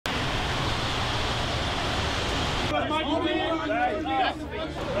Back up.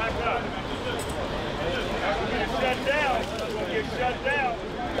 Shut down. Get shut down.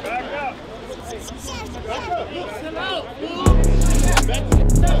 Back up.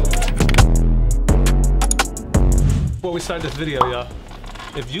 Before we start this video, y'all,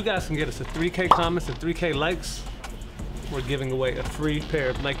 if you guys can get us to 3K comments and 3K likes, we're giving away a free pair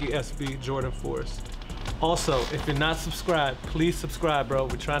of Nike SB Jordan 4s. Also, if you're not subscribed, please subscribe, bro.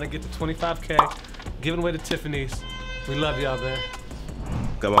 We're trying to get to 25K, giving away the Tiffany's. We love y'all, man.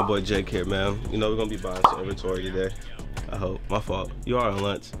 Got my boy Jake here, man. You know we're gonna be buying some inventory today. I hope. My fault. You are on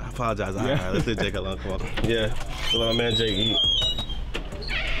lunch. I apologize. All right, let's let Jake alone. Come on. Yeah. Let's let my man Jake eat.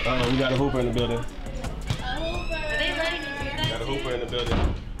 We got a hooper in the building. Are they letting you do that? Got a hooper in the building.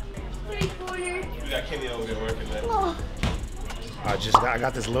 3/4. We got Kenny over there working, man. Oh. I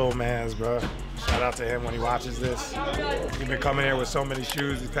got this little man's, bro. Shout out to him when he watches this. He's been coming here with so many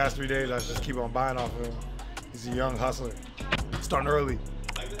shoes these past 3 days. I just keep on buying off of him. He's a young hustler. Starting early.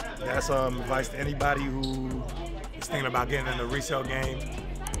 That's advice to anybody who is thinking about getting in the resale game.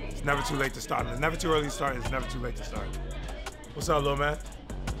 It's never too late to start. It's never too early to start. It's never too late to start. What's up, little man?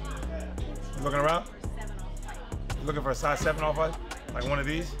 You looking around? You looking for a size 7 off-white? Like one of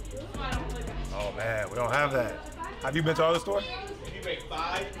these? Oh man, we don't have that. Have you been to other stores? You make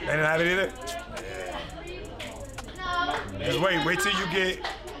 5. They didn't have it either? Yeah. Just wait till you get,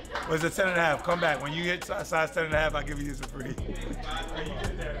 what's it, 10.5? Come back. When you get size 10.5, I'll give you this for free.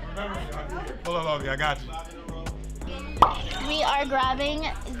 Hold on, Logie, I got you. We are grabbing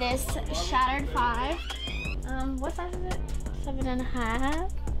this Shattered 5. What size is it?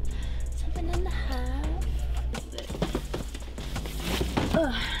 7.5.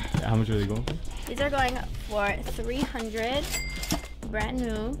 7.5. How much are they going for? These are going for 300. Brand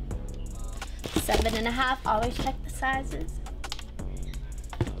new. 7.5. Always check the sizes.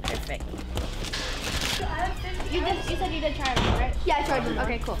 Perfect. You said you did try them, right? Yeah, I tried them.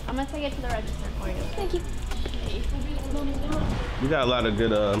 Okay, cool. I'm gonna take it to the register for you. Thank you. We got a lot of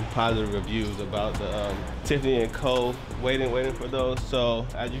good positive reviews about the Tiffany & Co. Waiting for those. So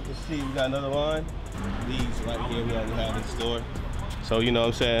as you can see, we got another line. These right here we only have in store. So you know what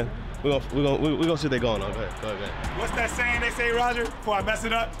I'm saying? We're gonna see what they're going on. Go ahead. What's that saying they say, Roger? Before I mess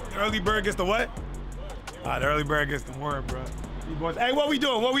it up, the early bird gets the what? The early bird gets the worm, bro. You boys, hey, what we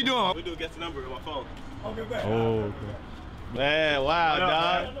doing? What we doing? We do guess the number on my phone. Okay, back. Oh, okay. Man, wow,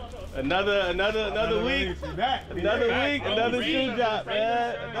 dog. Another week. Another week, another shoe drop,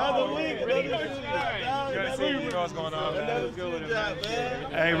 man. Another week, another shoe drop. You gotta see what's going on, man. Another shoe drop,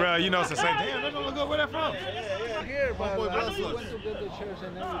 man. Hey, bro, you know it's the same. Damn, that don't look good. Where that from? Here, my boy, bless us.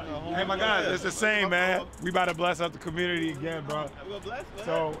 Hey, my guys, it's the same, man. We about to bless up the community again, bro. We gonna bless, man.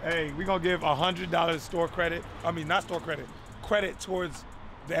 So, hey, we gonna give $100 store credit. I mean, not store credit. Credit towards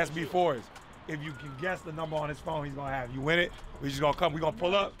the SB4s. If you can guess the number on his phone, he's gonna have. You win it, we just gonna come. We gonna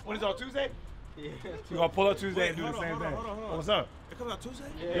pull up. What is it, on Tuesday? Yeah. We gonna pull up Tuesday and do the same thing. Hold on. What's up? It comes out Tuesday?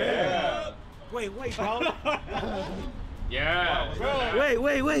 Yeah. Wait, bro. Yeah.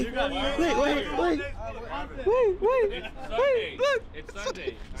 Wait. It's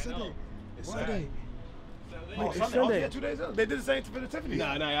Sunday. It's Sunday. Wait, It's Sunday. Yeah, 2 days ago. They did the same for the Tiffany.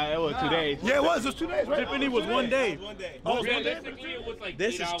 Nah, it was 2 days. Yeah, it was 2 days, right? Tiffany was 1 day. Oh, it was 1 day? Realistically, it was like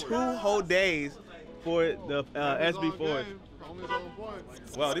This 8 is hours. 2 whole days for the SB4s.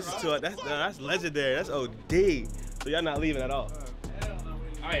 Wow, this is that's legendary. That's OD. So y'all not leaving at all.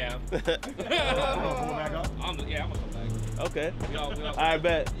 I am. Pull back up. I'm gonna come back. Okay. We all I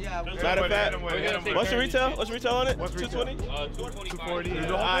bet. Matter of fact, what's the retail? What's the retail on it? What's retail? 220? 240.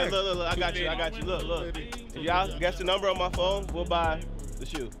 All right, look. I got you. Look. If y'all guess the number on my phone, we'll buy the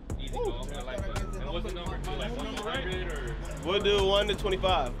shoe. Easy go. I like that. And what's the number? Like 100 or? We'll do 1 to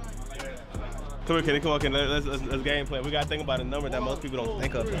 25. Come here, Kenny. Let's game plan. We gotta think about a number that most people don't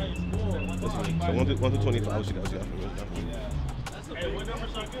think of. So 1 to 25. What you got for me? Hey, what number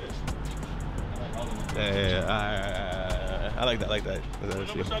so good? Yeah, I like that. What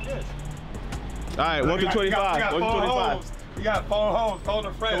number so good? All right, 1 to 25. 1 to 25. We got 4 holes. Phone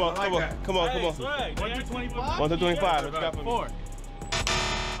a friend. Come on. 1 to 25. 1 to 25. What you got for me? 4.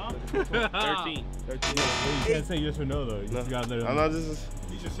 13. You can't say yes or no though. You just gotta let it I know this is.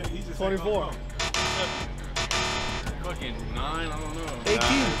 He's just 24. Fucking 9, I don't know.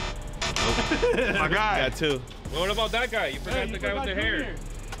 My guy. Got 2. Well, what about that guy? You forgot the guy with the hair.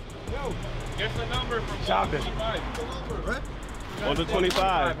 Guess the number from Chopped it. 25. 1 to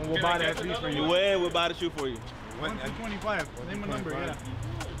 25. And we'll buy the SB for You you. win, we'll buy the shoe for you. 1 to 25. Name a number, yeah.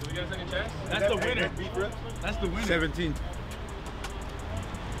 Do we get a second chance? That's the winner. That's the winner. 17.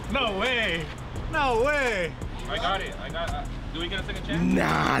 No way. No way. I got it. Do we get a second chance?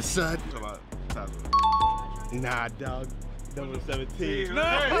 Nah, son. Nah, dog. Number 17. No. Yo!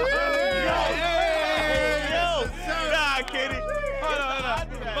 Nah, Kenny.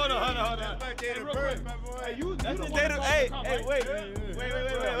 Hold on. That's my date of birth, my boy. Hey, wait.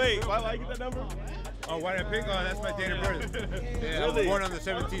 Why you get that number? Oh, white and pink? Oh, that's my date of birth. Yeah, I was Really? born on the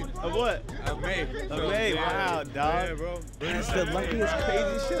 17th. Of what? Of May. Of May, wow, dog. Yeah, bro. That's the luckiest,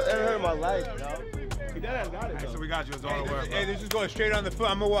 crazy shit I ever heard in my life, dog. He got it, Hey, though. so we got you. It's all the work, Hey, this is going straight on the foot.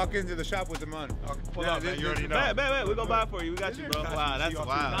 I'm going to walk into the shop with them on. Okay. Pull up, man. You already know. Bet. We're going to buy it for you. We got you, bro. Wow, that's wild.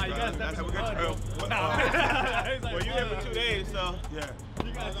 Nah, you got That's to we got you. Well, you here for 2 days, so. Yeah.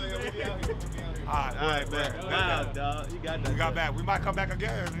 All right, man. Wow, dog. You got that. We got back. We might come back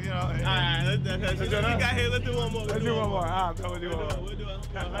again, you know. All right, let's do one more. Let's do one more. We'll do one more. We'll do it.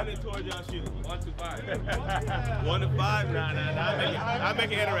 I didn't towards y'all shoot. 1 to 5. 1 to 5? Nah. I'll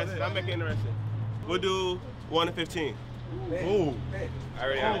make it interesting. We'll do 1 to 15. Ooh. I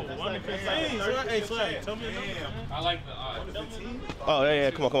already have it. 1 to 15. Hey, Slay, tell me a number. I like the odds. Oh,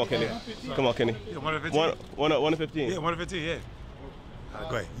 yeah. Come on, Kenny. Come on, Kenny. Yeah, 1 to 15. 1 to 15. Yeah, 1 to 15, yeah.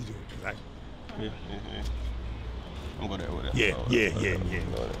 Go ahead. You do it. Exactly. I'm going there with it. Yeah.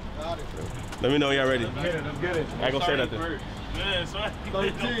 Let me know when y'all ready. Let's get it. I ain't gonna say nothing. Man, so I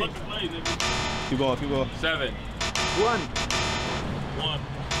don't fucking play, nigga. Keep going. 7. 1.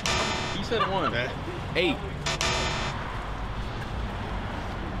 You said 1. 8.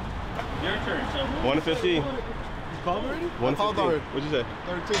 Your turn. 1 to 15. You called already? 1 to 15. What'd you say?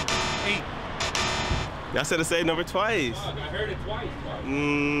 13. 8. Y'all said the same number twice. Fuck, I heard it twice.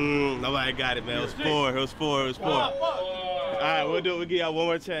 Nobody got it, man. It was 4. It was 4. All right, we'll do it. We'll give y'all one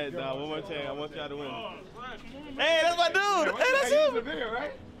more chance, dog. One more chance. I want y'all to win. Hey, that's my dude. Hey, that's him.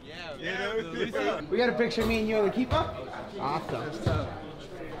 Right? We got a picture of me and you in the keeper? Awesome.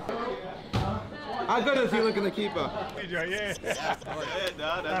 How good does he look in the keeper? Yeah. Yeah,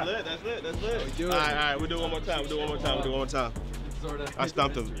 dog. That's lit. All right. We'll do it one more time. I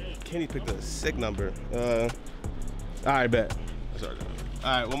stumped him. Kenny picked a sick number. All right, bet. All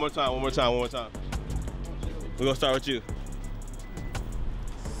right, one more time. We're gonna start with you.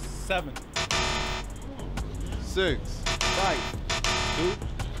 7. 6. 5.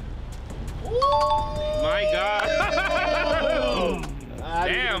 My God.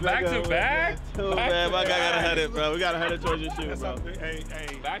 Damn, back to back? Too bad, my guy got 100, bro. We got 100 towards your shoe, bro. Hey.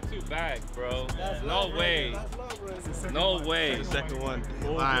 Back to back, bro. No way. No way. The second one.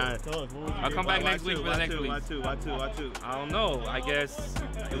 All right. I'll come back next week for the next week. Why two? I don't know. I guess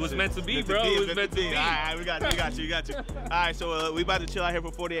it was meant to be, bro. It was meant to be. All right, we got you. All right, so we about to chill out here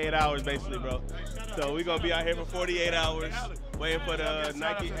for 48 hours, basically, bro. So we gonna be out here for 48 hours, waiting for the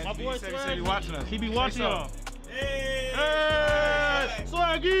Nike. My boy Said he watching us. He be watching y'all. Hey,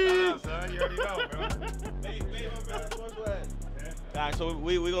 Swaggy! Son, you already know, bro. All right, so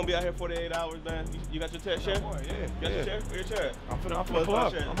we gonna be out here 48 hours, man. You got your chair? Yeah. You got your chair? Where your chair? I'm gonna pull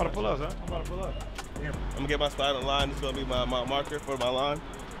up. I'm about to pull up, son. I'm gonna get my spot on line. This is gonna be my marker for my line.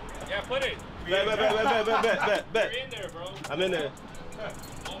 Yeah, put it. Bet. You're in there, bro. I'm in there.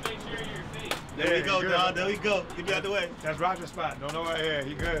 I'll make sure you're safe. There we go, dog. There we go. Get me out the way. That's Roger's spot. Don't know right here.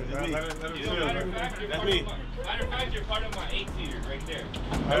 He good. That's me. Let him You chill, know, matter of man. fact, That's me. Matter of fact, you're part of my 8-seater right there.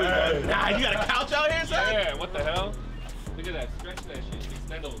 Hey. Nah, you got a couch out here, son? Yeah, what the hell? Look at that. Stretch that shit.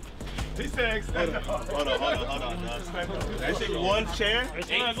 Extend those. He said extend. Hold on, dog. That shit one chair? 8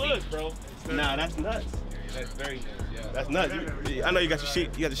 seats, bro. Nah, that's nuts. That's very nice, yeah. That's nuts. I know you got your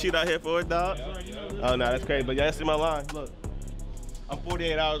sheet. You got the sheet out here for it, dog. Oh, nah, that's crazy. But y'all see my line. Look, I'm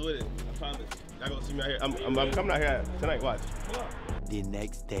 48 hours with it. I promise. Y'all gonna see me out here. I'm coming out here tonight. Watch. The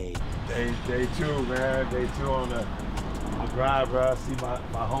next day. Day 2, man. Day 2 on the drive, bro. I see my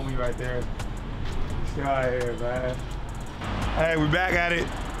homie right there. He's still out here, man. Hey, we back at it. I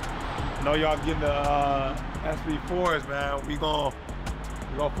know y'all getting the SB4s, man. We gonna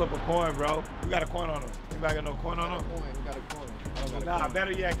flip a coin, bro. We got a coin on us. Anybody got no coin on us? We got a coin. Nah,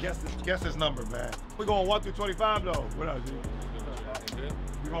 better yet, guess this number, man. We going 1 through 25 though. What else, G?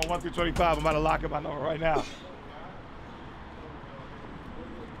 We going 1 through 25. I'm about to lock in my number right now.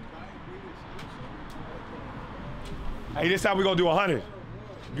 Hey, this time we gonna do 100.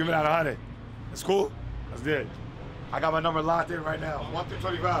 Giving out 100. That's cool? That's good. I got my number locked in right now. 1 through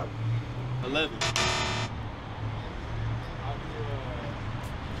 25. 11. I'll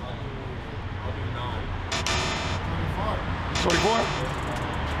do 9. 24?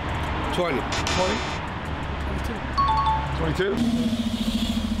 20. 22?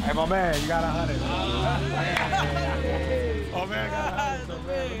 Hey, my man, you got 100. Oh, man, I got 100. So,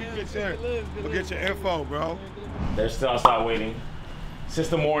 man, we'll get your info, bro. They're still outside waiting since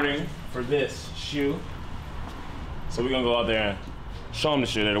the morning for this shoe. So we're gonna go out there and show them the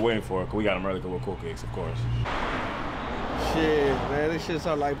shit they're waiting for. Cause we got them early, cause we're cool kicks, of course. Shit, man, this shit's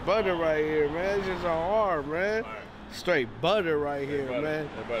all like butter right here, man. This shit's all hard, man. Straight butter right here, man.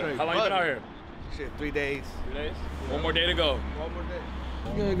 Straight How long you been out here? Shit, 3 days. 3 days? One more day to go. One more day.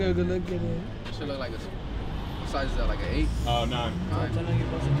 Good look, good. Should look like a, what size is that, like an 8? Oh, 9.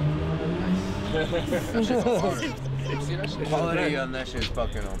 See that shit? Quality on that shit is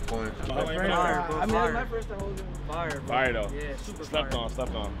fucking on point. Fire. I mean, that's my first time holding fire, bro. Fire though. Yeah, super slept fire. on.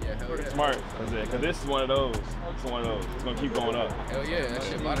 Yeah, hell yeah. Smart. That's it. Cause this is one of those. It's one of those. It's gonna keep going up. Hell yeah, that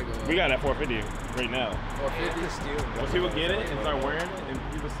shit about to go up. We got that 450 right now. 450 still. Once people get it and start wearing it and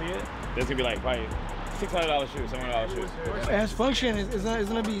people see it, there's gonna be like probably $600 shoes, $700 shoes. It has function. It's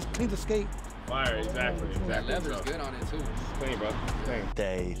gonna be clean to skate. Fire, exactly. That leather's good on it too. Clean, bro. Clean.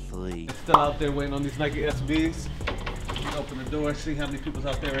 Day 3. Still out there waiting on these Nike SBs. Open the door, see how many people's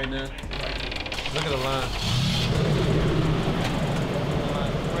out there right now. Look at the line.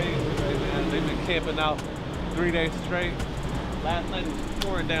 Crazy right now. They've been camping out 3 days straight. Last night it was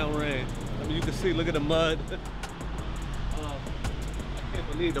pouring down rain. I mean, you can see, look at the mud. I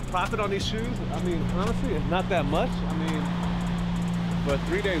can't believe the profit on these shoes. I mean, honestly, it's not that much. I mean, for a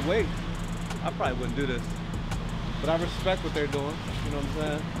 3-day wait, I probably wouldn't do this. But I respect what they're doing, you know what I'm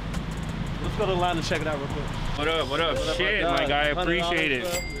saying? Let's go to the line and check it out real quick. What up? What up? Shit, my guy, appreciate it.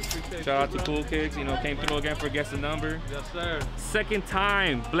 Shout out to Cool Kicks, you know, came through again for Guess the Number. Yes, sir. Second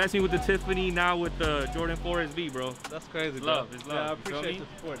time. Bless me with the Tiffany, now with the Jordan 4 SB, bro. That's crazy, It's love, dog. it's love. Yeah, I You feel appreciate me? the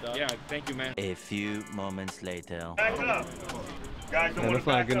support, dog. Yeah, thank you, man. A few moments later. Back up. Guys, don't Man, want it's to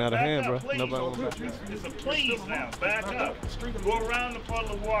not back getting up. out of Back hand, up, bro. please. Nobody wants to. It's a please now. Back up. Go around the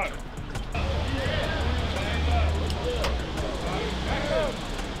puddle of water.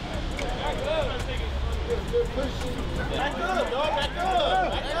 Back up, dog. Back up.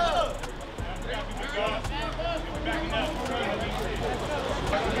 Back up.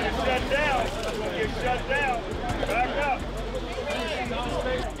 Get shut down. Get shut down. Back up.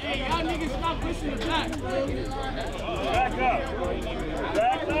 Hey, y'all niggas stop pushing the back. Back up.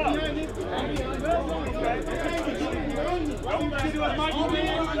 Back up. Don't back up.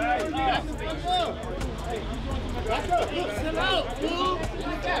 Back up. Chill out, fool.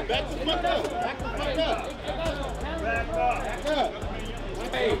 Back the fuck up. Back the fuck up. Back up.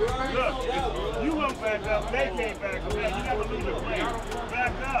 Hey, look, you won't back up. They can't back up. You never lose a play.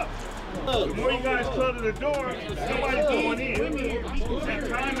 Back up. The more you guys close the door, nobody's going in. That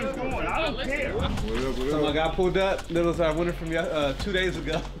time is going. I don't care. So my guy pulled up. That was our winner from 2 days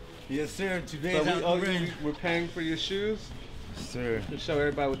ago. Yes, sir. 2 days So out the we're paying for your shoes. sir. To show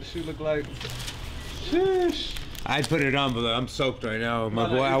everybody what the shoe look like. Sheesh. I'd put it on, but I'm soaked right now. My No,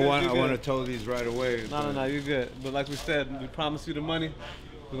 boy, you I good. want to toe these right away. No, you're good. But like we said, we promised you the money.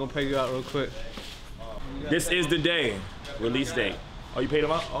 We're gonna pay you out real quick. This is the day. Release date. Oh, you paid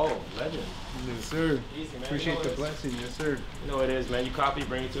him out? Oh, legend. Yes, sir. Easy, man. Appreciate the blessing. Yes, sir. You know what it is, man. You copy,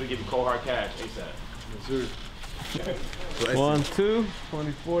 bring it to it, give you cold hard cash ASAP. Yes, sir. 1, 2,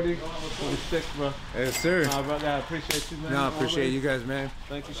 20, 40, 26, bro. Yes, sir. Nah, brother, I appreciate you, man. No, I appreciate you guys, man.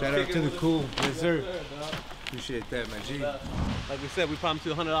 Thank you. Shout out to the cool. Yes, sir. Appreciate that, man. G. Like we said, we promised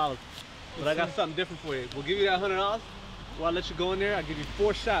you $100. But I got something different for you. We'll give you that $100. Well, I'll let you go in there. I'll give you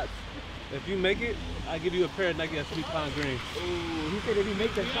 4 shots. If you make it, I'll give you a pair of Nike SB Pine Green. Ooh, he said if he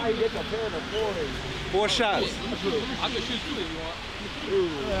make that shot, he gets a pair of 4 shots. I can shoot too if you want.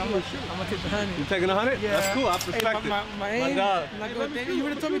 Yeah, I'm gonna take the 100. You taking 100? Yeah. That's cool. I respect Hey, it. my aim, dog. like, you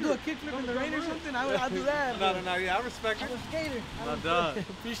would have told me to do a kickflip in the rain or something, I'll do that. No, yeah, I respect it. I'm a skater. My dog.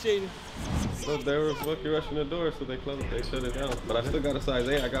 Appreciate it. So they were monkey rushing the door, so they closed. They shut it down. But I still got a size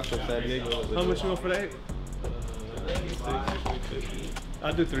 8. I got from San Diego. How much you want for that?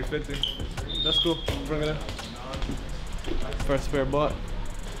 I'll do 350. That's cool. Bring it in. First pair bought.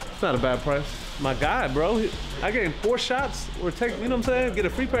 It's not a bad price. My guy, bro. I gave him 4 shots or take, you know what I'm saying? Get a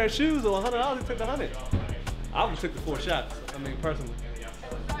free pair of shoes or $100. He took the 100. I would take the 4 shots. I mean, personally.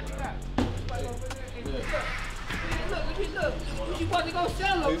 Look, you about to go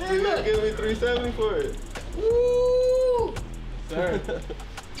sell them, man, look. Give me $370 for it. Woo! Sir.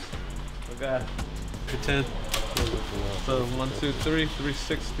 Okay. 10. So 1, 2, 3,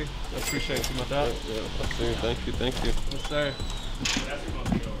 360. I appreciate you, my dog. Yeah, thank you. Yes, sir.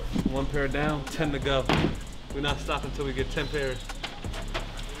 1 pair down, 10 to go. We're not stopping until we get 10 pairs.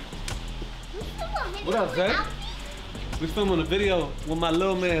 What up, Zay? We filming a video with my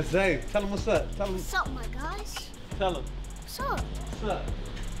little man Zay. Tell him what's up. Tell him. What's up, my guys? Tell him. What's up? What's up?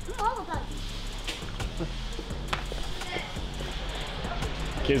 I'm all about you.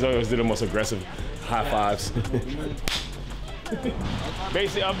 Kids always do the most aggressive high fives.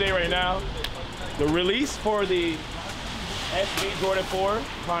 Basic update right now. The release for the SB Jordan 4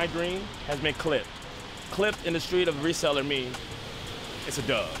 Pine Green has been clipped. Clipped in the street of reseller means it's a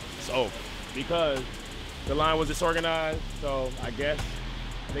dub. It's over. Because the line was disorganized, so I guess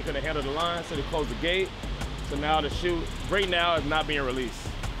they couldn't handle the line, so they closed the gate. So now the shoe, right now, is not being released.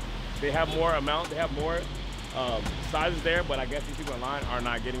 They have more amount, they have more sizes there, but I guess these people in line are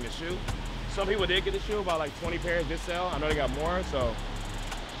not getting the shoe. Some people did get the shoe, about like 20 pairs did sell. I know they got more, so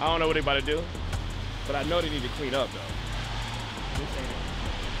I don't know what they about to do. But I know they need to clean up though.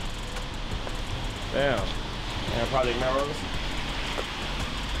 Damn. And Project Melrose.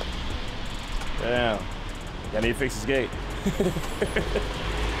 Damn. Y'all need to fix this gate.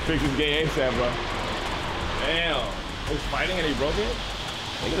 Fix this gate ASAP, bro. Damn. He's fighting and he broke it?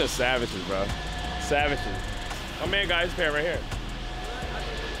 Look at the savages, bro. Savages. My man got his pair right here.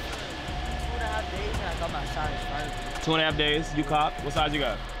 2.5 days and I got my size 2.5 days, you cop. What size you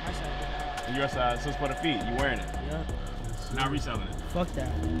got? My size. Your size, so it's for the feet. You wearing it? Yeah. Not reselling it. Fuck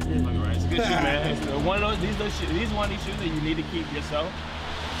that. Look, right. It's a good shoe, man. It's one of these one of these shoes that you need to keep yourself.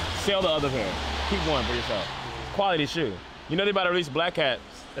 Sell the other pair. Keep one for yourself. Quality shoe. You know they about to release black hats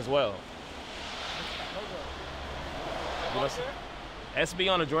as well. SB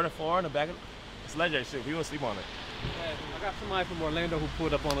on the Jordan 4 in the back of it's legendary shoe. People sleep on it. Hey, I got somebody from Orlando who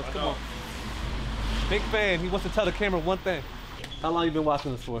pulled up on us. Come on. Big fan. He wants to tell the camera one thing. How long you been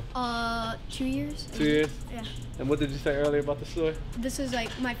watching this for? 2 years. 2 years? Yeah. And what did you say earlier about the store? This is like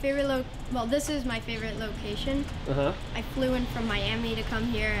my favorite this is my favorite location. Uh-huh. I flew in from Miami to come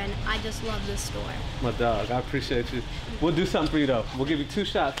here and I just love this store. My dog, I appreciate you. We'll do something for you though. We'll give you 2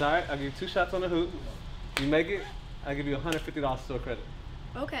 shots, all right? I'll give you 2 shots on the hoop. You make it, I'll give you $150 store credit.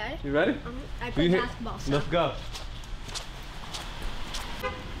 Okay. You ready? I play basketball, so. Let's go.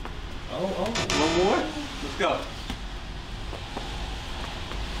 Oh, one more? Let's go.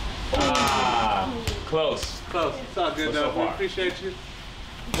 Ah, close. Close. It's all good though. So we appreciate you.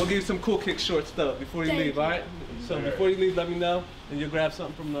 We'll give you some cool kick shorts though before you leave, all right? So before you leave, let me know, and you'll grab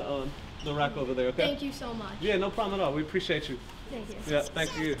something from the rack over there, okay? Thank you so much. Yeah, no problem at all. We appreciate you. Thank you. Yeah,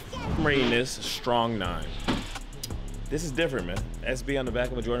 thank you. I'm rating this strong 9. This is different, man. SB on the back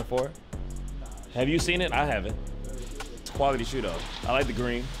of a Jordan 4. Have you seen it? I haven't. It's a quality shoe though. I like the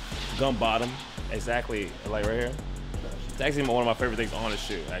green, gum bottom, exactly like right here. It's actually one of my favorite things on the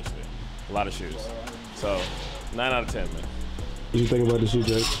shoe, actually. A lot of shoes. So, 9 out of 10, man. What do you think about the shoe,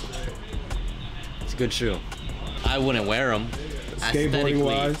 Jake? It's a good shoe. I wouldn't wear them.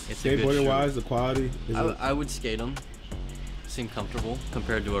 Skateboarding wise, the quality. I would skate them. Seem comfortable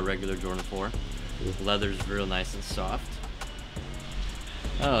compared to a regular Jordan 4. The leather's real nice and soft.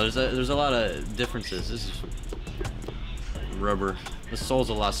 Oh, there's a lot of differences. This is rubber. The sole's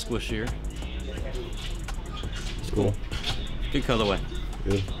a lot squishier. It's cool. Good colorway.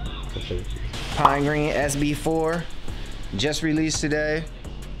 Good. Okay. Pine Green SB4, just released today.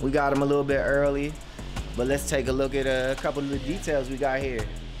 We got them a little bit early, but let's take a look at a couple of the details we got here.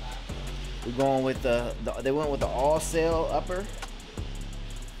 We're going with they went with the all sail upper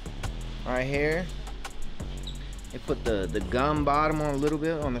right here. They put the gum bottom on a little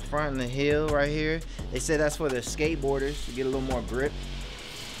bit on the front and the heel right here. They said that's for the skateboarders to get a little more grip.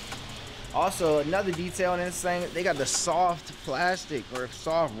 Also, another detail in this thing, they got the soft plastic or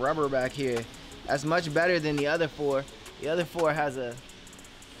soft rubber back here. That's much better than the other 4. The other 4 has a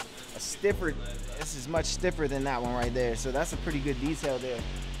stiffer, this is much stiffer than that one right there. So that's a pretty good detail there.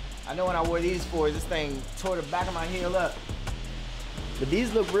 I know when I wore these 4s, this thing tore the back of my heel up. But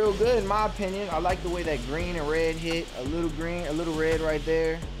these look real good in my opinion. I like the way that green and red hit. A little green, a little red right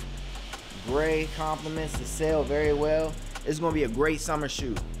there. Gray complements the sail very well. It's gonna be a great summer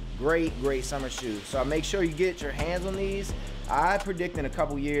shoe. Great summer shoe. So make sure you get your hands on these. I predict in a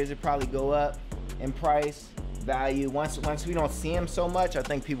couple years it probably go up in price, value. Once we don't see them so much, I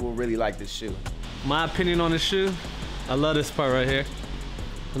think people will really like this shoe. My opinion on this shoe, I love this part right here.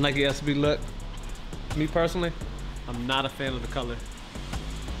 The Nike SB look. Me personally, I'm not a fan of the color.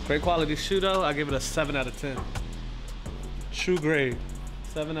 Great quality shoe though, I give it a 7 out of 10. Shoe grade,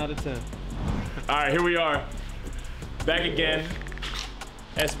 7 out of 10. All right, here we are. Back again.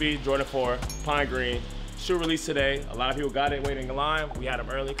 SB Jordan 4, Pine Green. Shoe release today. A lot of people got it waiting in line. We had them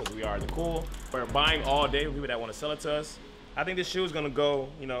early because we are the cool. We're buying all day with people that want to sell it to us. I think this shoe is gonna go,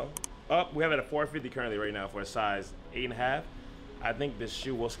 up. We have it at $450 currently right now for a size 8.5. I think this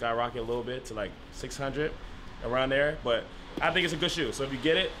shoe will skyrocket a little bit to like 600, around there. But I think it's a good shoe. So if you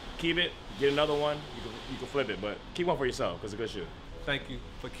get it, keep it. Get another one. You can flip it, but keep one for yourself because it's a good shoe. Thank you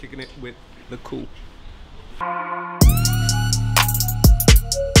for kicking it with the cool.